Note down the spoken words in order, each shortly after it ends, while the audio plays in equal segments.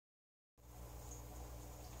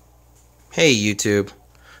Hey YouTube.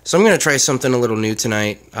 So I'm going to try something a little new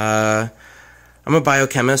tonight. I'm a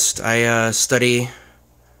biochemist. I study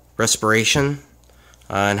respiration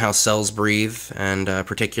and how cells breathe, and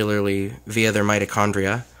particularly via their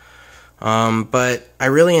mitochondria. But I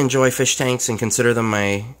really enjoy fish tanks and consider them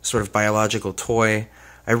my sort of biological toy.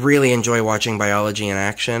 I really enjoy watching biology in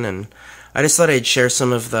action, and I just thought I'd share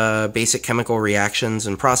some of the basic chemical reactions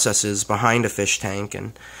and processes behind a fish tank.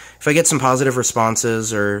 And if I get some positive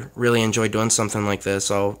responses or really enjoy doing something like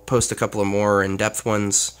this, I'll post a couple of more in-depth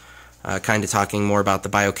ones, kind of talking more about the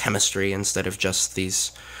biochemistry instead of just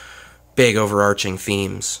these big overarching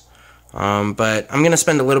themes. But I'm going to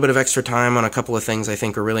spend a little bit of extra time on a couple of things I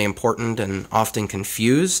think are really important and often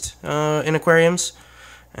confused in aquariums.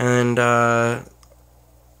 And yeah,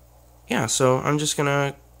 so I'm just going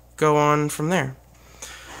to go on from there.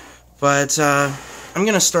 But I'm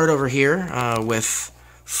going to start over here with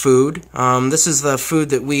food. This is the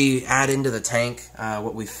food that we add into the tank,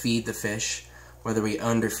 what we feed the fish, whether we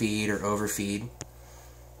underfeed or overfeed.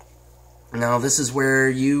 Now this is where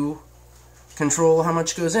you control how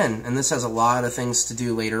much goes in, and this has a lot of things to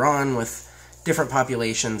do later on with different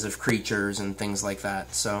populations of creatures and things like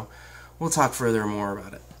that, so we'll talk further more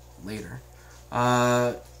about it later.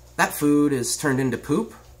 That food is turned into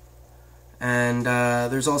poop, and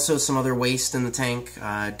there's also some other waste in the tank,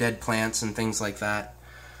 dead plants and things like that.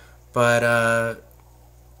 But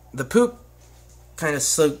the poop kind of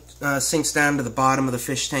sinks down to the bottom of the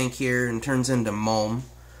fish tank here and turns into mulm.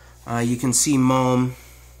 You can see mulm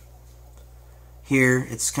here.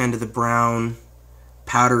 It's kind of the brown,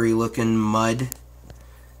 powdery looking mud.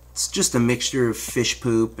 It's just a mixture of fish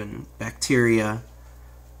poop and bacteria.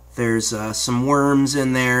 There's some worms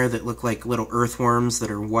in there that look like little earthworms that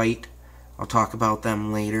are white. I'll talk about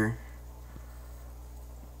them later.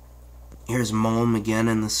 Here's mulm again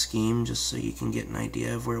in the scheme, just so you can get an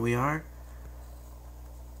idea of where we are.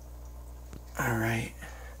 Alright.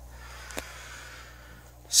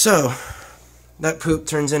 So, that poop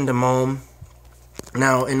turns into mulm.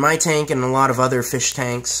 Now, in my tank and a lot of other fish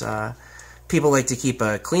tanks, people like to keep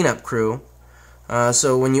a cleanup crew.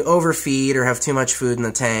 So when you overfeed or have too much food in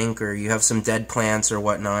the tank, or you have some dead plants or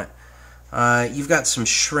whatnot, you've got some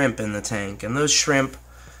shrimp in the tank, and those shrimp,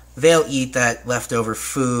 they'll eat that leftover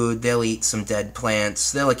food, they'll eat some dead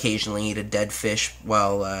plants, they'll occasionally eat a dead fish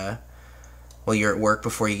while you're at work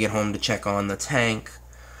before you get home to check on the tank.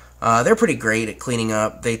 They're pretty great at cleaning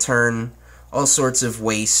up. They turn all sorts of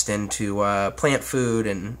waste into plant food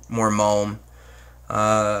and more mulm.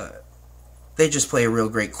 They just play a real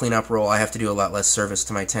great cleanup role. I have to do a lot less service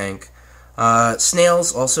to my tank.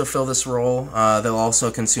 Snails also fill this role. They'll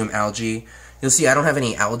also consume algae. You'll see I don't have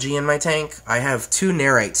any algae in my tank. I have 2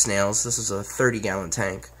 nerite snails. This is a 30-gallon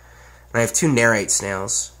tank. And I have 2 nerite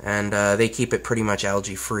snails, and they keep it pretty much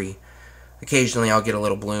algae-free. Occasionally I'll get a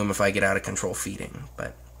little bloom if I get out of control feeding.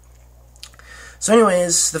 So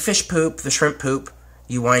anyways, the fish poop, the shrimp poop,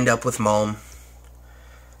 you wind up with mulm.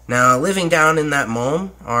 Now, living down in that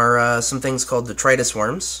mulm are some things called detritus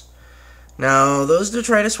worms. Now, those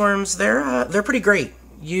detritus worms, they're pretty great.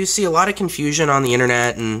 You see a lot of confusion on the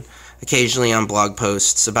internet and occasionally on blog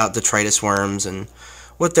posts about detritus worms and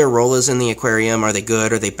what their role is in the aquarium. Are they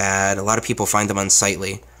good? Are they bad? A lot of people find them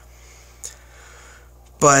unsightly.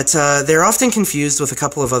 But they're often confused with a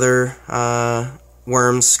couple of other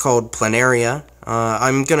worms called planaria.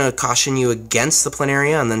 I'm going to caution you against the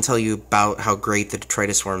planaria and then tell you about how great the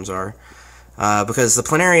detritus worms are. Because the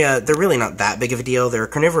planaria, they're really not that big of a deal. They're a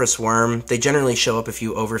carnivorous worm. They generally show up if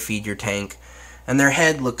you overfeed your tank. And their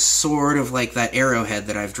head looks sort of like that arrowhead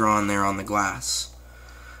that I've drawn there on the glass.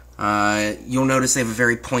 You'll notice they have a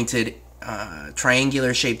very pointed,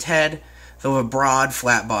 triangular-shaped head. They'll have a broad,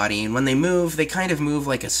 flat body. And when they move, they kind of move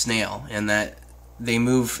like a snail, in that they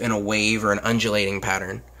move in a wave or an undulating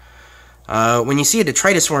pattern. When you see a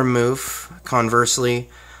detritus worm move, conversely,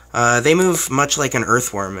 they move much like an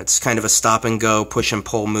earthworm. It's kind of a stop-and-go,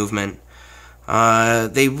 push-and-pull movement.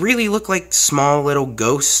 They really look like small little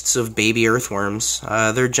ghosts of baby earthworms.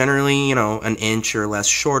 They're generally, an inch or less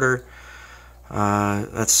shorter.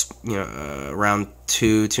 That's, around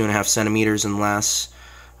 2.5 centimeters and less.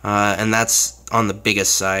 And that's on the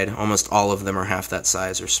biggest side. Almost all of them are half that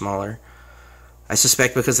size or smaller. I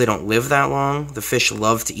suspect because they don't live that long, the fish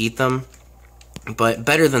love to eat them. But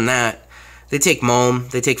better than that, they take mulm,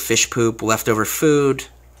 they take fish poop, leftover food,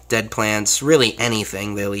 dead plants, really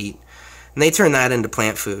anything they'll eat, and they turn that into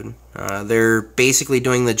plant food. They're basically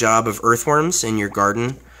doing the job of earthworms in your garden.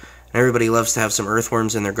 And everybody loves to have some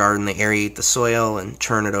earthworms in their garden. They aerate the soil and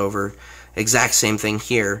churn it over. Exact same thing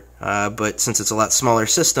here, but since it's a lot smaller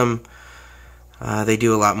system, they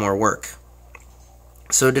do a lot more work.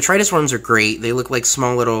 So detritus worms are great. They look like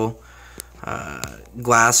small little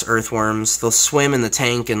glass earthworms. They'll swim in the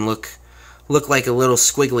tank and look like a little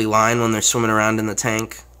squiggly line when they're swimming around in the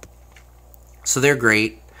tank. So they're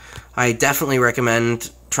great. I definitely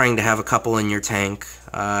recommend trying to have a couple in your tank.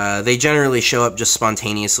 They generally show up just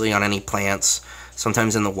spontaneously on any plants.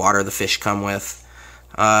 Sometimes in the water the fish come with.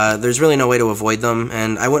 There's really no way to avoid them,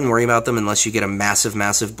 and I wouldn't worry about them unless you get a massive,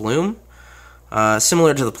 massive bloom.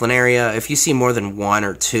 Similar to the planaria, if you see more than one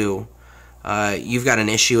or two, you've got an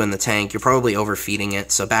issue in the tank. You're probably overfeeding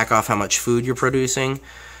it, so back off how much food you're producing,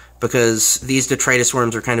 because these detritus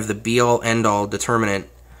worms are kind of the be-all, end-all determinant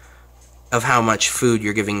of how much food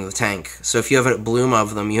you're giving the tank. So if you have a bloom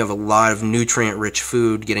of them, you have a lot of nutrient-rich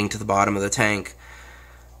food getting to the bottom of the tank.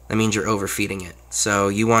 That means you're overfeeding it. So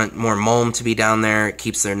you want more mulm to be down there. It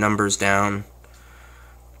keeps their numbers down.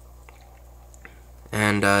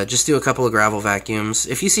 And just do a couple of gravel vacuums.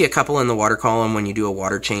 If you see a couple in the water column when you do a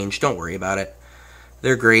water change, don't worry about it.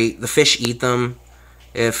 They're great. The fish eat them.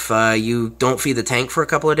 If you don't feed the tank for a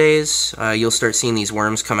couple of days, you'll start seeing these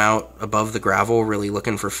worms come out above the gravel really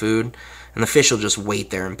looking for food. And the fish will just wait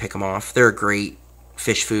there and pick them off. They're a great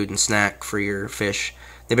fish food and snack for your fish.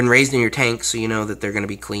 They've been raised in your tank, so you know that they're going to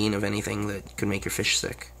be clean of anything that could make your fish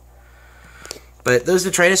sick. But those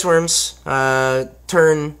detritus worms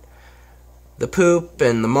turn the poop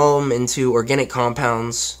and the mulm into organic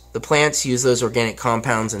compounds. The plants use those organic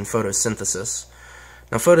compounds in photosynthesis.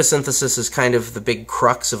 Now, photosynthesis is kind of the big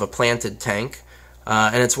crux of a planted tank,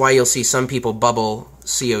 and it's why you'll see some people bubble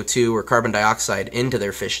CO2 or carbon dioxide into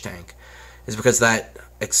their fish tank, is because that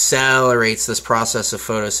accelerates this process of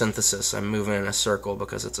photosynthesis. I'm moving in a circle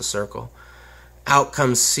because it's a circle. Out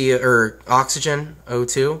comes oxygen,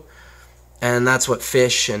 O2, and that's what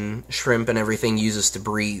fish and shrimp and everything uses to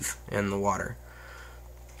breathe in the water.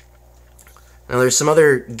 Now there's some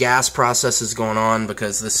other gas processes going on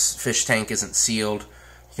because this fish tank isn't sealed.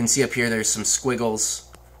 You can see up here there's some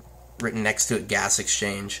squiggles written next to it, gas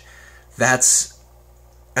exchange. That's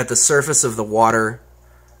at the surface of the water.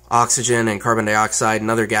 Oxygen and carbon dioxide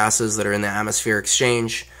and other gases that are in the atmosphere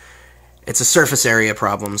exchange. It's a surface area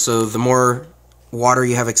problem, so the more water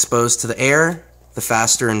you have exposed to the air, the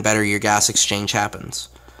faster and better your gas exchange happens.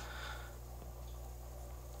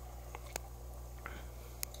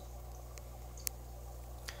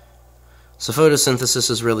 So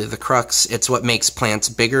photosynthesis is really the crux. It's what makes plants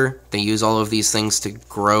bigger. They use all of these things to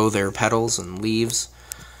grow their petals and leaves.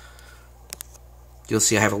 You'll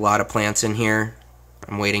see I have a lot of plants in here.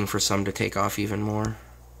 I'm waiting for some to take off even more.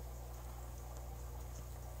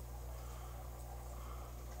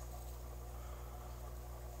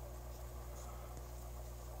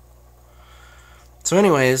 So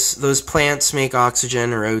anyways, those plants make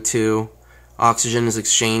oxygen, or O2. Oxygen is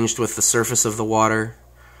exchanged with the surface of the water.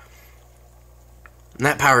 And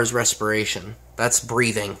that powers respiration. That's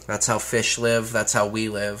breathing. That's how fish live. That's how we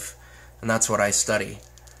live. And that's what I study.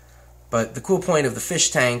 But the cool point of the fish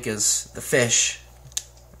tank is the fish.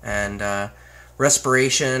 And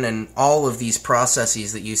respiration and all of these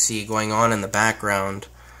processes that you see going on in the background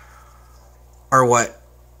are what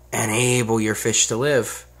enable your fish to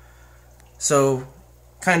live. So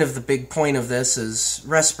kind of the big point of this is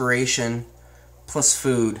respiration plus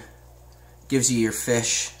food gives you your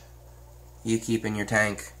fish you keep in your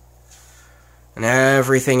tank. And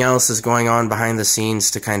everything else is going on behind the scenes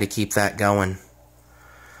to kind of keep that going.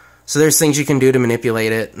 So there's things you can do to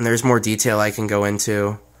manipulate it, and there's more detail I can go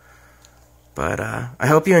into. But I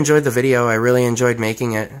hope you enjoyed the video. I really enjoyed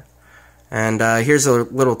making it. And here's a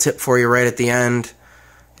little tip for you right at the end.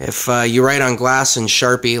 If you write on glass in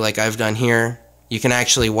Sharpie, like I've done here, you can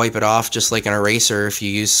actually wipe it off just like an eraser if you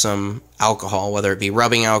use some alcohol, whether it be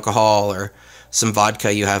rubbing alcohol or some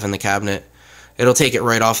vodka you have in the cabinet. It'll take it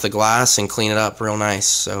right off the glass and clean it up real nice.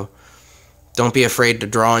 So don't be afraid to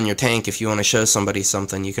draw on your tank if you want to show somebody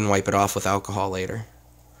something. You can wipe it off with alcohol later.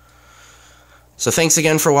 So thanks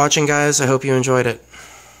again for watching, guys. I hope you enjoyed it.